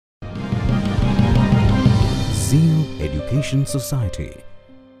Zeal Education Society,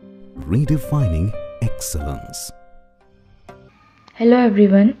 redefining excellence. Hello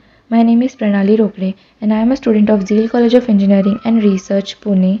everyone, my name is Pranali Ropre and I am a student of Zeal College of Engineering and Research,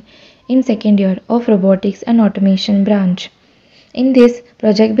 Pune, in second year of Robotics and Automation branch. In this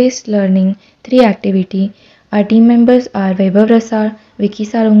project-based learning 3 activity, our team members are Vaibhav Rasar, Vicky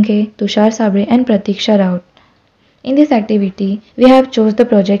Sarunke, Tushar Sabre and Pratiksha Raut. In this activity, we have chose the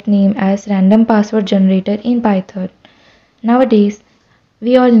project name as Random Password Generator in Python. Nowadays,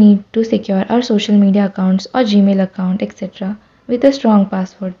 we all need to secure our social media accounts or Gmail account, etc. with a strong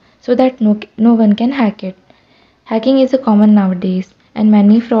password so that no one can hack it. Hacking is a common nowadays and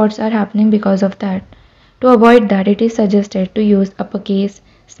many frauds are happening because of that. To avoid that, it is suggested to use uppercase,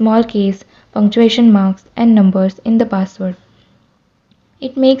 small case, punctuation marks and numbers in the password.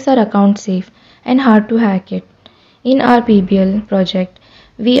 It makes our account safe and hard to hack it. In our PBL project,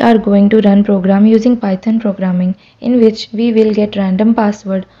 we are going to run program using Python programming in which we will get random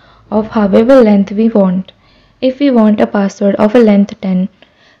password of however length we want. If we want a password of a length 10,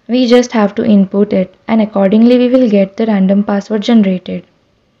 we just have to input it and accordingly we will get the random password generated.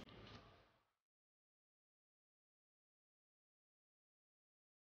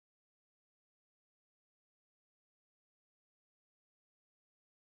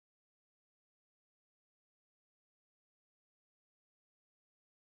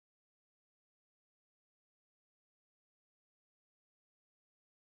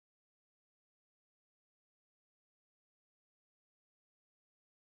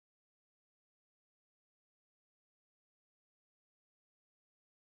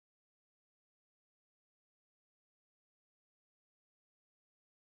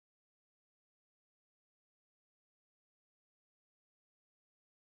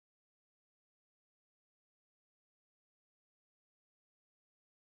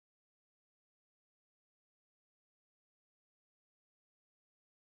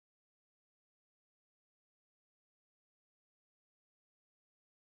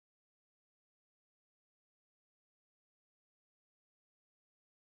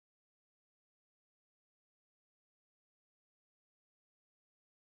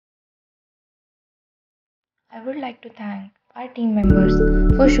 I would like to thank our team members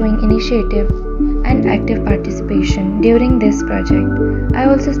for showing initiative and active participation during this project. I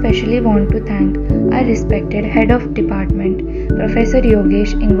also especially want to thank our respected Head of Department, Professor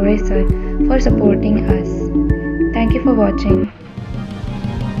Yogesh Ingore sir, for supporting us. Thank you for watching.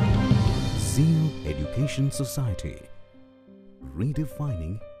 Zeal Education Society,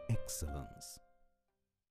 redefining excellence.